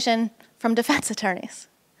information from defense attorneys.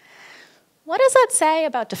 What does that say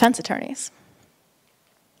about defense attorneys?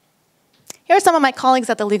 Here are some of my colleagues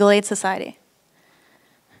at the Legal Aid Society.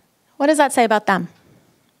 What does that say about them?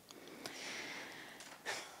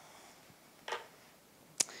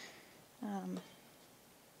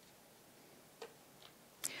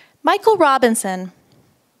 Michael Robinson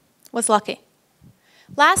was lucky.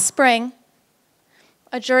 Last spring,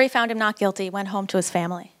 a jury found him not guilty, went home to his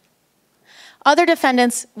family. Other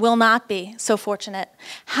defendants will not be so fortunate.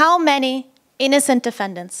 How many innocent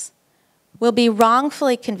defendants will be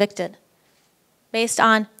wrongfully convicted based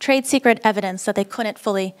on trade secret evidence that they couldn't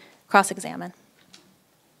fully cross-examine?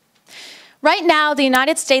 Right now, the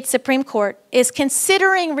United States Supreme Court is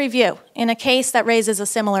considering review in a case that raises a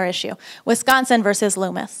similar issue, Wisconsin versus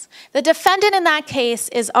Loomis. The defendant in that case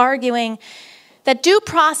is arguing that due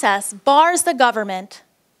process bars the government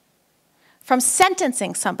from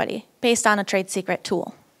sentencing somebody based on a trade secret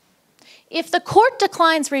tool. If the court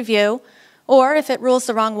declines review, or if it rules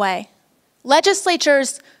the wrong way,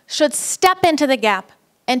 legislatures should step into the gap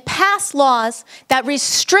and pass laws that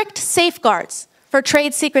restrict safeguards for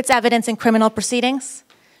trade secrets evidence in criminal proceedings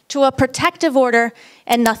to a protective order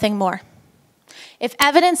and nothing more. If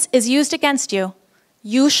evidence is used against you,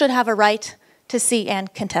 you should have a right to see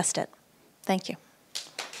and contest it. Thank you.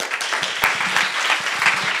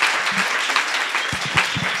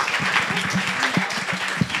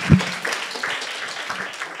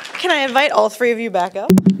 Can I invite all three of you back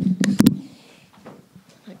up?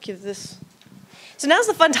 Give this. So now's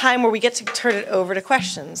the fun time where we get to turn it over to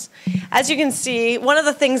questions. As you can see, one of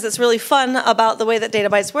the things that's really fun about the way that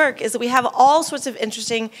Databytes work is that we have all sorts of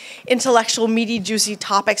interesting, intellectual, meaty, juicy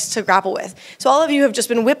topics to grapple with. So all of you have just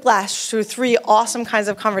been whiplashed through three awesome kinds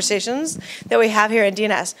of conversations that we have here in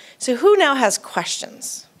DNS. So who now has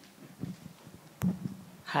questions?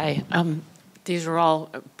 Hi. These are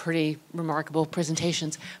all pretty remarkable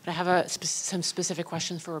presentations, but I have some specific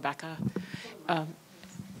questions for Rebecca.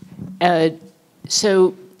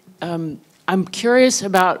 I'm curious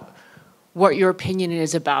about what your opinion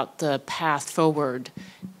is about the path forward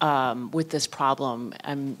with this problem.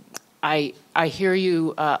 I hear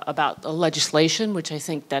you about the legislation, which I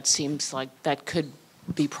think that seems like that could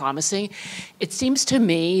be promising. It seems to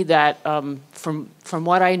me that from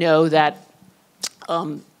what I know that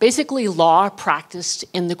basically law practiced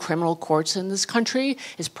in the criminal courts in this country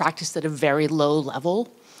is practiced at a very low level.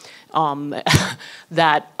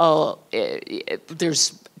 There's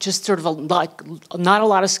just sort of not a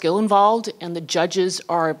lot of skill involved, and the judges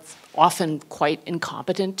are often quite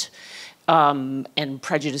incompetent and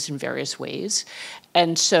prejudiced in various ways.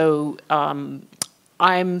 And so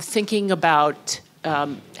I'm thinking about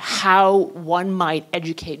how one might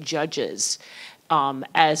educate judges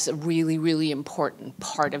as a really, really important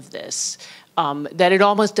part of this. That it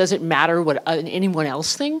almost doesn't matter what anyone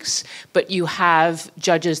else thinks, but you have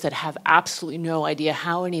judges that have absolutely no idea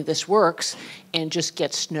how any of this works and just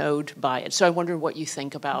get snowed by it. So I wonder what you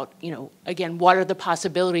think about, again, what are the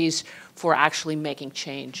possibilities for actually making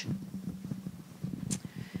change?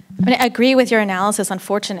 I agree with your analysis,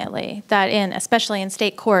 unfortunately, that especially in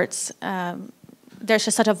state courts, there's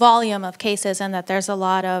just such a volume of cases, and that there's a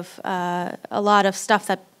lot of stuff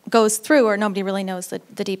that goes through, or nobody really knows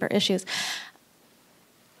the deeper issues.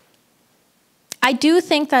 I do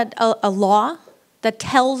think that a law that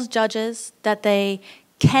tells judges that they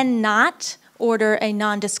cannot order a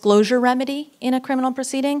non-disclosure remedy in a criminal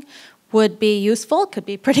proceeding would be useful, could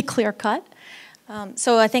be pretty clear-cut.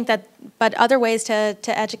 So I think that, but other ways to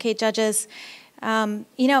educate judges,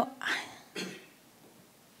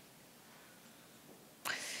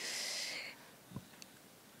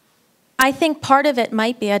 I think part of it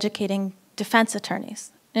might be educating defense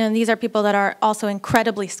attorneys. And these are people that are also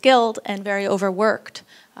incredibly skilled and very overworked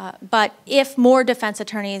But if more defense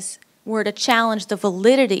attorneys were to challenge the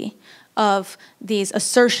validity of these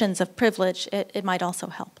assertions of privilege, it might also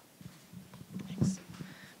help. Thanks.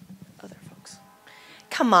 Other folks.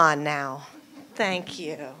 Come on now. Thank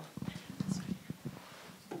you.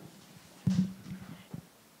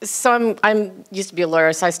 So I'm used to be a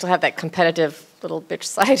lawyer, so I still have that competitive little bitch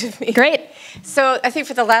side of me. Great. So I think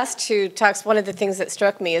for the last two talks, one of the things that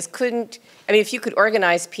struck me is if you could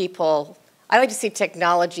organize people, I like to see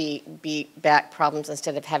technology beat back problems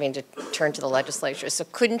instead of having to turn to the legislature. So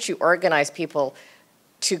couldn't you organize people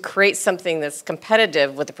to create something that's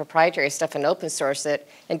competitive with the proprietary stuff and open source it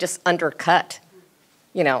and just undercut,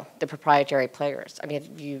 the proprietary players? I mean,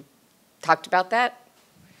 have you talked about that?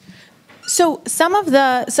 So some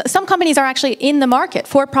companies are actually in the market,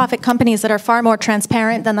 for-profit companies that are far more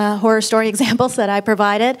transparent than the horror story examples that I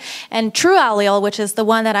provided. And TrueAllele, which is the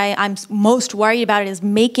one that I'm most worried about, is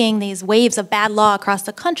making these waves of bad law across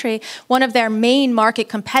the country. One of their main market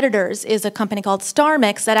competitors is a company called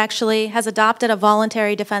StarMix that actually has adopted a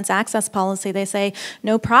voluntary defense access policy. They say,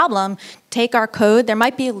 no problem, take our code. There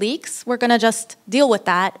might be leaks. We're going to just deal with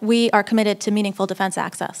that. We are committed to meaningful defense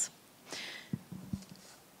access.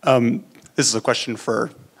 This is a question for,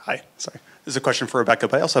 This is a question for Rebecca,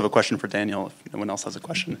 but I also have a question for Daniel, if no one else has a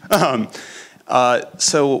question.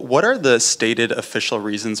 So what are the stated official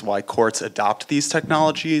reasons why courts adopt these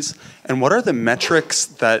technologies, and what are the metrics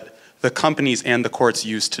that the companies and the courts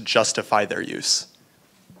use to justify their use?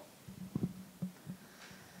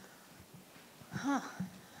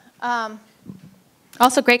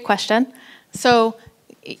 Also, great question. So,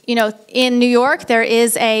 in New York, there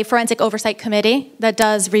is a forensic oversight committee that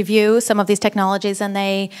does review some of these technologies, and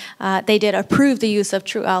they did approve the use of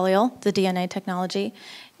TrueAllele, the DNA technology.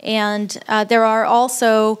 And there are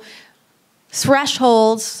also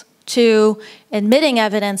thresholds to admitting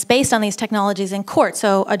evidence based on these technologies in court.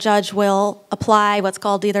 So a judge will apply what's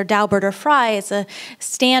called either Daubert or Frye. It's a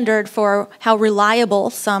standard for how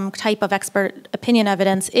reliable some type of expert opinion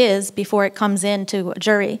evidence is before it comes into a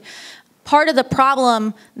jury. Part of the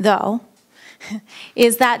problem, though,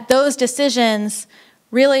 is that those decisions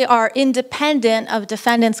really are independent of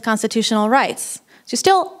defendants' constitutional rights. So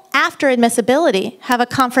still, after admissibility, have a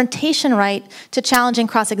confrontation right to challenge and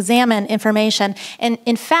cross-examine information. And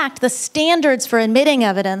in fact, the standards for admitting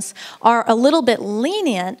evidence are a little bit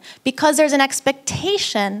lenient because there's an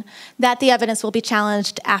expectation that the evidence will be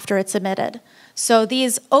challenged after it's admitted. So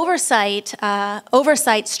these oversight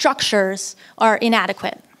structures are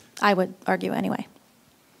inadequate, I would argue anyway.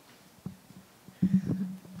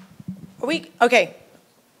 Okay.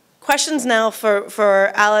 Questions now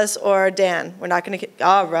for Alice or Dan. We're not going to get,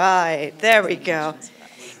 all right, there we go.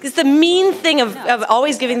 It's the mean thing of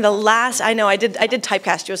always giving the last, I know, I did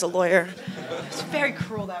typecast you as a lawyer. It's very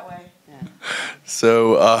cruel that way. Yeah.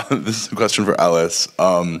 So this is a question for Alice.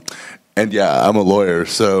 And yeah, I'm a lawyer,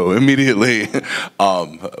 so immediately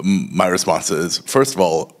my response is, first of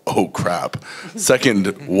all, oh crap.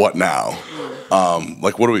 Second, what now?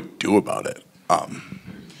 What do we do about it?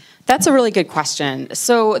 That's a really good question.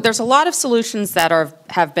 So there's a lot of solutions that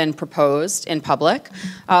have been proposed in public.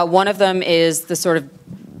 One of them is the sort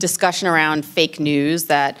of discussion around fake news,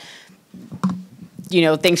 that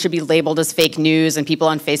things should be labeled as fake news, and people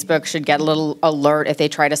on Facebook should get a little alert if they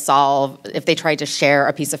try to share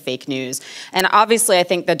a piece of fake news. And obviously, I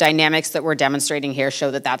think the dynamics that we're demonstrating here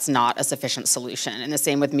show that that's not a sufficient solution. And the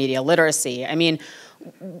same with media literacy. I mean,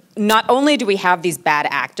 not only do we have these bad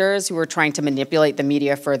actors who are trying to manipulate the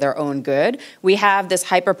media for their own good, we have this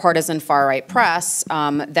hyper-partisan far-right press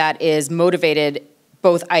that is motivated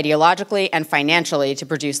both ideologically and financially to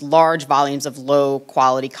produce large volumes of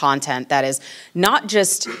low-quality content that is not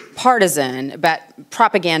just partisan, but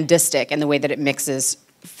propagandistic in the way that it mixes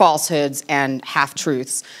falsehoods and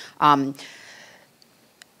half-truths.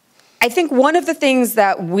 I think one of the things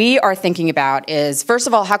that we are thinking about is, first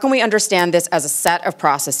of all, how can we understand this as a set of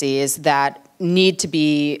processes that need to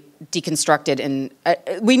be deconstructed, and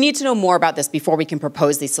we need to know more about this before we can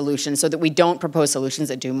propose these solutions, so that we don't propose solutions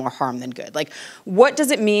that do more harm than good. Like, what does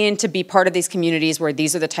it mean to be part of these communities where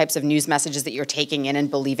these are the types of news messages that you're taking in and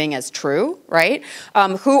believing as true, right?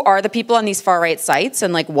 Who are the people on these far-right sites,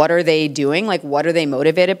 and what are they doing? What are they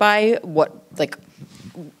motivated by?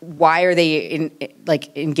 why are they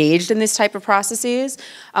engaged in this type of processes?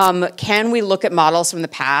 Can we look at models from the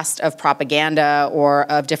past of propaganda or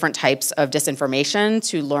of different types of disinformation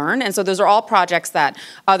to learn? And so those are all projects that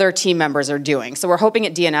other team members are doing. So we're hoping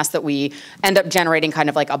at DNS that we end up generating kind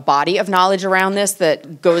of like a body of knowledge around this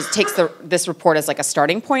that takes this report as like a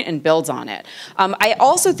starting point and builds on it. I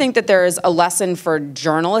also think that there is a lesson for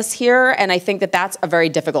journalists here, and I think that that's a very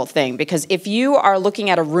difficult thing, because if you are looking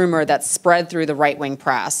at a rumor that's spread through the right-wing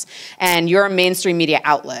press and you're a mainstream media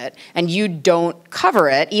outlet and you don't cover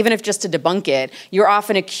it, even if just to debunk it, you're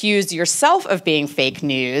often accused yourself of being fake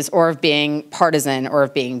news or of being partisan or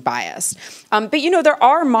of being biased. But there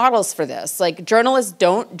are models for this. Like, journalists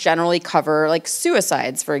don't generally cover like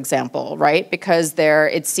suicides, for example, right? Because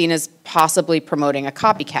it's seen as possibly promoting a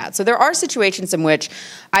copycat. So there are situations in which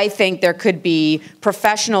I think there could be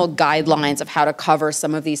professional guidelines of how to cover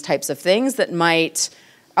some of these types of things that might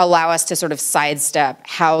allow us to sort of sidestep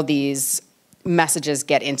how these messages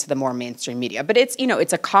get into the more mainstream media. But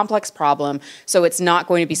it's a complex problem, so it's not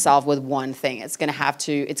going to be solved with one thing. It's going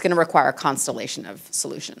to require a constellation of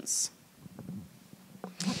solutions.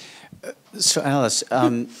 So Alice,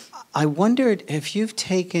 I wondered if you've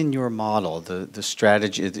taken your model, the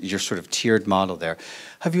strategy, your sort of tiered model there,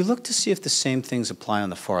 have you looked to see if the same things apply on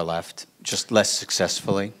the far left, just less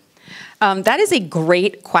successfully? That is a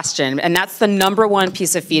great question, and that's the #1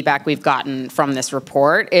 piece of feedback we've gotten from this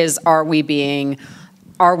report is, are we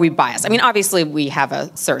biased? I mean, obviously we have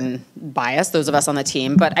a certain bias, those of us on the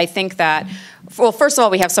team, but I think that, well, first of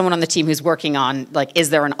all, we have someone on the team who's working on, like,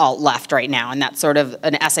 is there an alt-left right now? And that's sort of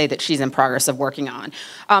an essay that she's in progress of working on.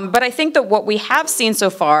 But I think that what we have seen so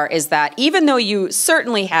far is that even though you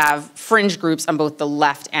certainly have fringe groups on both the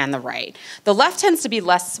left and the right, the left tends to be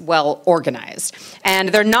less well organized. And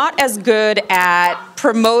they're not as good at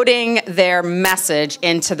promoting their message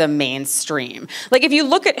into the mainstream. Like, if you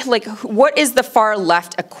look at, like, what is the far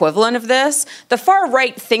left equivalent of this? The far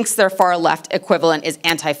right thinks their far left equivalent is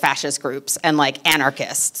anti-fascist groups and like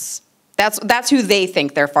anarchists. That's who they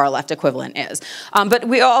think their far left equivalent is. But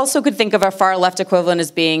we also could think of our far left equivalent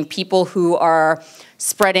as being people who are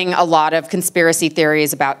spreading a lot of conspiracy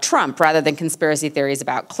theories about Trump rather than conspiracy theories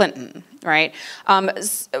about Clinton, right?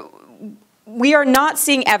 We are not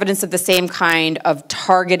seeing evidence of the same kind of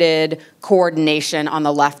targeted coordination on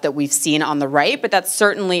the left that we've seen on the right, but that's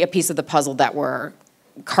certainly a piece of the puzzle that we're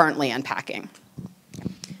currently unpacking.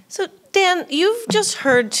 So, Dan, you've just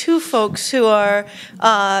heard two folks who are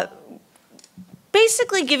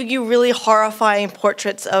basically giving you really horrifying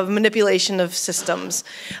portraits of manipulation of systems.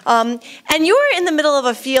 And you're in the middle of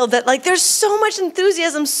a field that, like, there's so much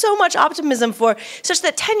enthusiasm, so much optimism for, such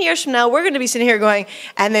that 10 years from now, we're going to be sitting here going,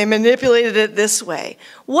 and they manipulated it this way.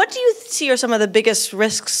 What do you see are some of the biggest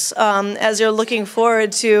risks as you're looking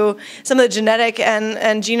forward to some of the genetic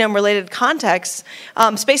and genome-related contexts,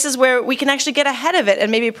 spaces where we can actually get ahead of it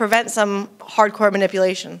and maybe prevent some hardcore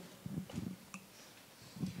manipulation?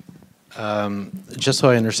 Just so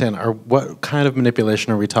I understand, what kind of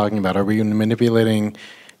manipulation are we talking about? Are we manipulating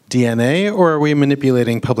DNA or are we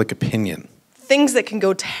manipulating public opinion? Things that can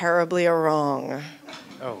go terribly wrong.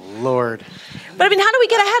 Oh, Lord. But I mean, how do we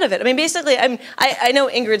get ahead of it? I mean, basically, I know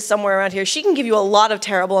Ingrid's somewhere around here. She can give you a lot of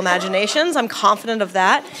terrible imaginations. I'm confident of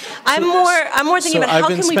that. I'm more thinking about how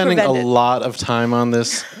can we prevent it. So I've been spending a lot of time on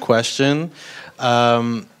this question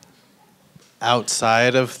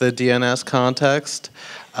outside of the DNS context.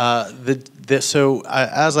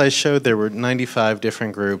 As I showed, there were 95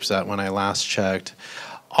 different groups that when I last checked.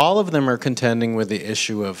 All of them are contending with the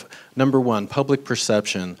issue of, #1, public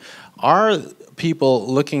perception. Are people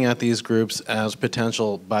looking at these groups as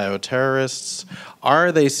potential bioterrorists?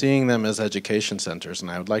 Are they seeing them as education centers? And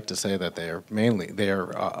I would like to say that they are,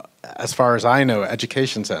 as far as I know,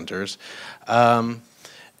 education centers.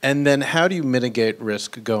 And then how do you mitigate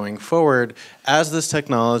risk going forward as this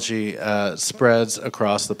technology spreads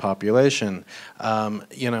across the population?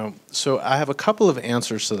 So I have a couple of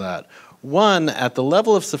answers to that. One, at the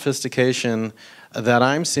level of sophistication that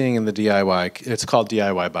I'm seeing in the DIY, it's called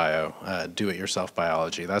DIY bio, do-it-yourself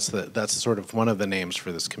biology. That's sort of one of the names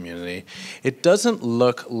for this community. It doesn't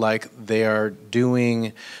look like they are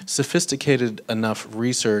doing sophisticated enough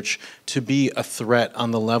research to be a threat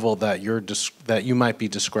on the level that you might be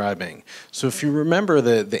describing. So if you remember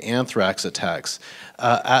the anthrax attacks,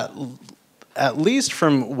 at least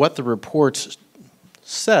from what the reports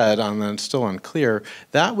said, and it's still unclear,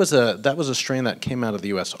 that was a strain that came out of the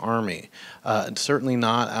U.S. Army, certainly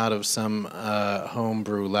not out of some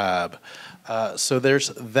homebrew lab. So there's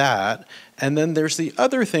that. And then there's the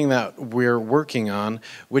other thing that we're working on,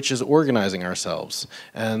 which is organizing ourselves.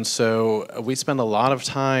 And so we spend a lot of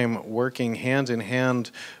time working hand in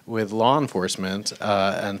hand with law enforcement,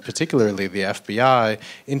 and particularly the FBI,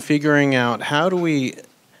 in figuring out how do we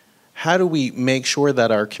make sure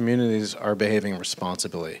that our communities are behaving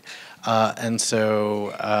responsibly. And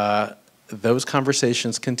so those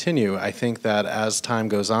conversations continue. I think that as time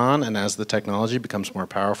goes on and as the technology becomes more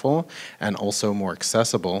powerful and also more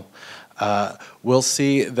accessible, we'll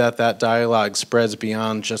see that that dialogue spreads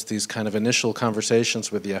beyond just these kind of initial conversations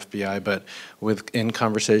with the FBI, but in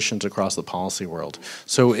conversations across the policy world.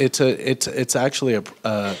 So it's actually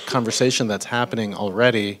a conversation that's happening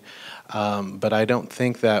already. But I don't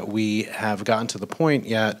think that we have gotten to the point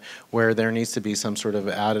yet where there needs to be some sort of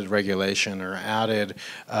added regulation or added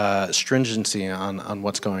stringency on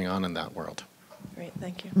what's going on in that world. Great,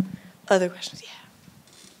 thank you. Other questions? Yeah.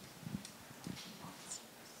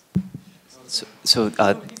 So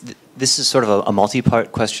this is sort of a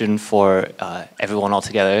multi-part question for everyone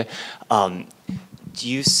altogether. Do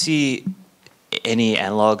you see any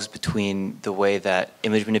analogs between the way that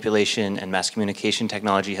image manipulation and mass communication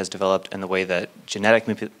technology has developed and the way that genetic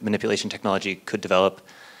manipulation technology could develop?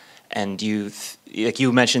 And like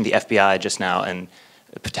you mentioned the FBI just now and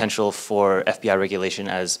the potential for FBI regulation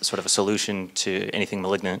as sort of a solution to anything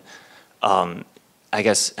malignant. I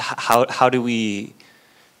guess, how do we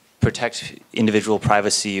protect individual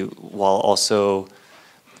privacy while also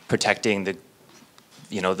protecting the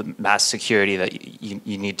mass security that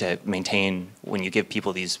you need to maintain when you give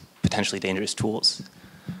people these potentially dangerous tools?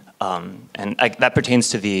 And that pertains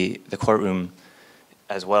to the courtroom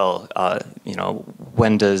as well.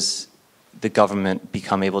 When does the government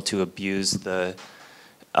become able to abuse the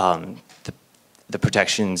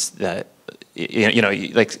protections that,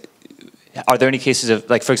 like, are there any cases of,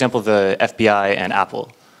 like, for example, the FBI and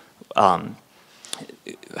Apple?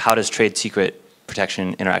 How does trade secret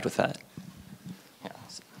protection interact with that?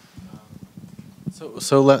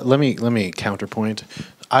 So let me counterpoint.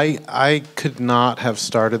 I could not have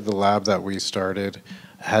started the lab that we started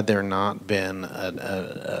had there not been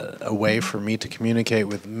a way for me to communicate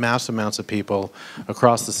with mass amounts of people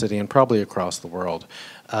across the city and probably across the world.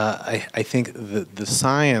 I think the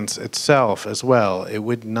science itself as well,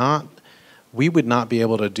 we would not be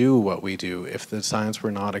able to do what we do if the science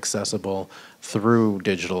were not accessible through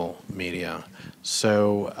digital media.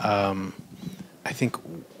 So I think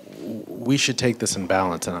we should take this in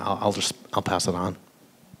balance, and I'll pass it on.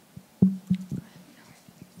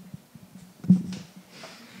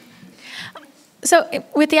 So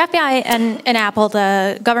with the FBI and Apple,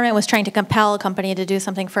 the government was trying to compel a company to do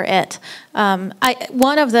something for it.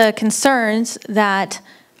 One of the concerns that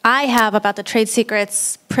I have about the trade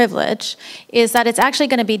secrets privilege is that it's actually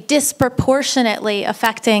going to be disproportionately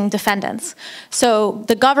affecting defendants. So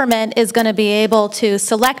the government is going to be able to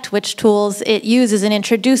select which tools it uses and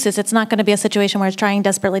introduces. It's not going to be a situation where it's trying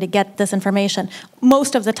desperately to get this information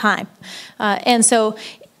most of the time. And so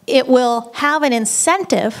it will have an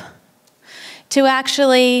incentive to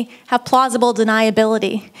actually have plausible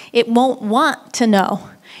deniability. It won't want to know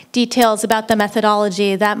details about the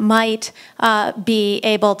methodology that might be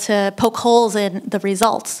able to poke holes in the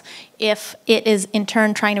results if it is in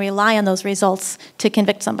turn trying to rely on those results to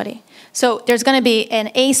convict somebody. So there's going to be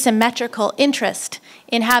an asymmetrical interest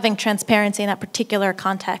in having transparency in that particular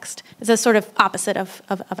context. It's a sort of opposite of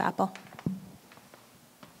Apple.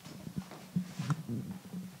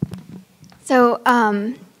 So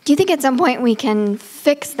do you think at some point we can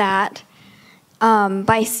fix that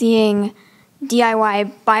by seeing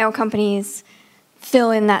DIY bio companies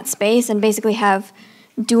fill in that space and basically have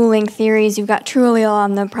dueling theories? You've got Trulial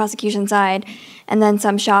on the prosecution side and then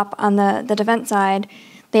some shop on the defense side.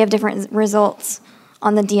 They have different results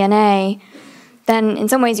on the DNA. Then in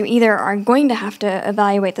some ways you either are going to have to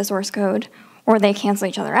evaluate the source code or they cancel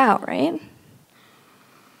each other out, right?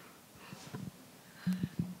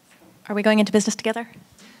 Are we going into business together?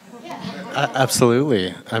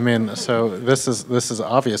 Absolutely. I mean, so this is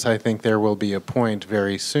obvious. I think there will be a point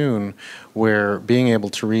very soon where being able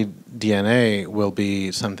to read DNA will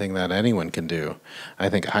be something that anyone can do. I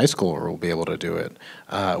think a high schooler will be able to do it.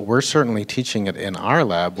 We're certainly teaching it in our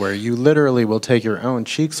lab where you literally will take your own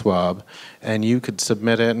cheek swab and you could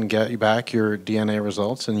submit it and get back your DNA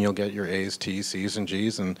results and you'll get your A's, T's, C's, and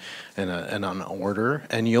G's and an order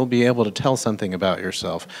and you'll be able to tell something about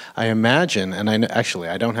yourself. I imagine, and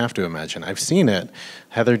I don't have to imagine, I've seen it.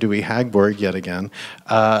 Heather Dewey Hagborg, yet again,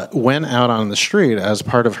 went out on the street as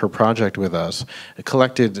part of her project with us,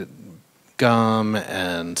 collected gum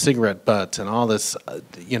and cigarette butts and all this,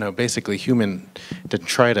 basically human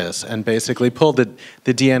detritus, and basically pulled the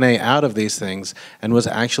DNA out of these things and was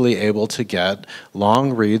actually able to get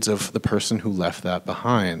long reads of the person who left that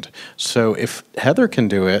behind. So if Heather can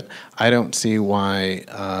do it, I don't see why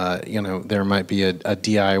there might be a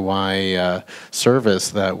DIY service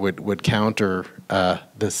that would counter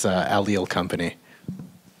this allele company.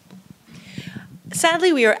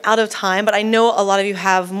 Sadly, we are out of time, but I know a lot of you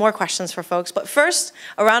have more questions for folks. But first,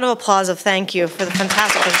 a round of applause of thank you for the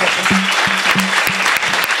fantastic presentation.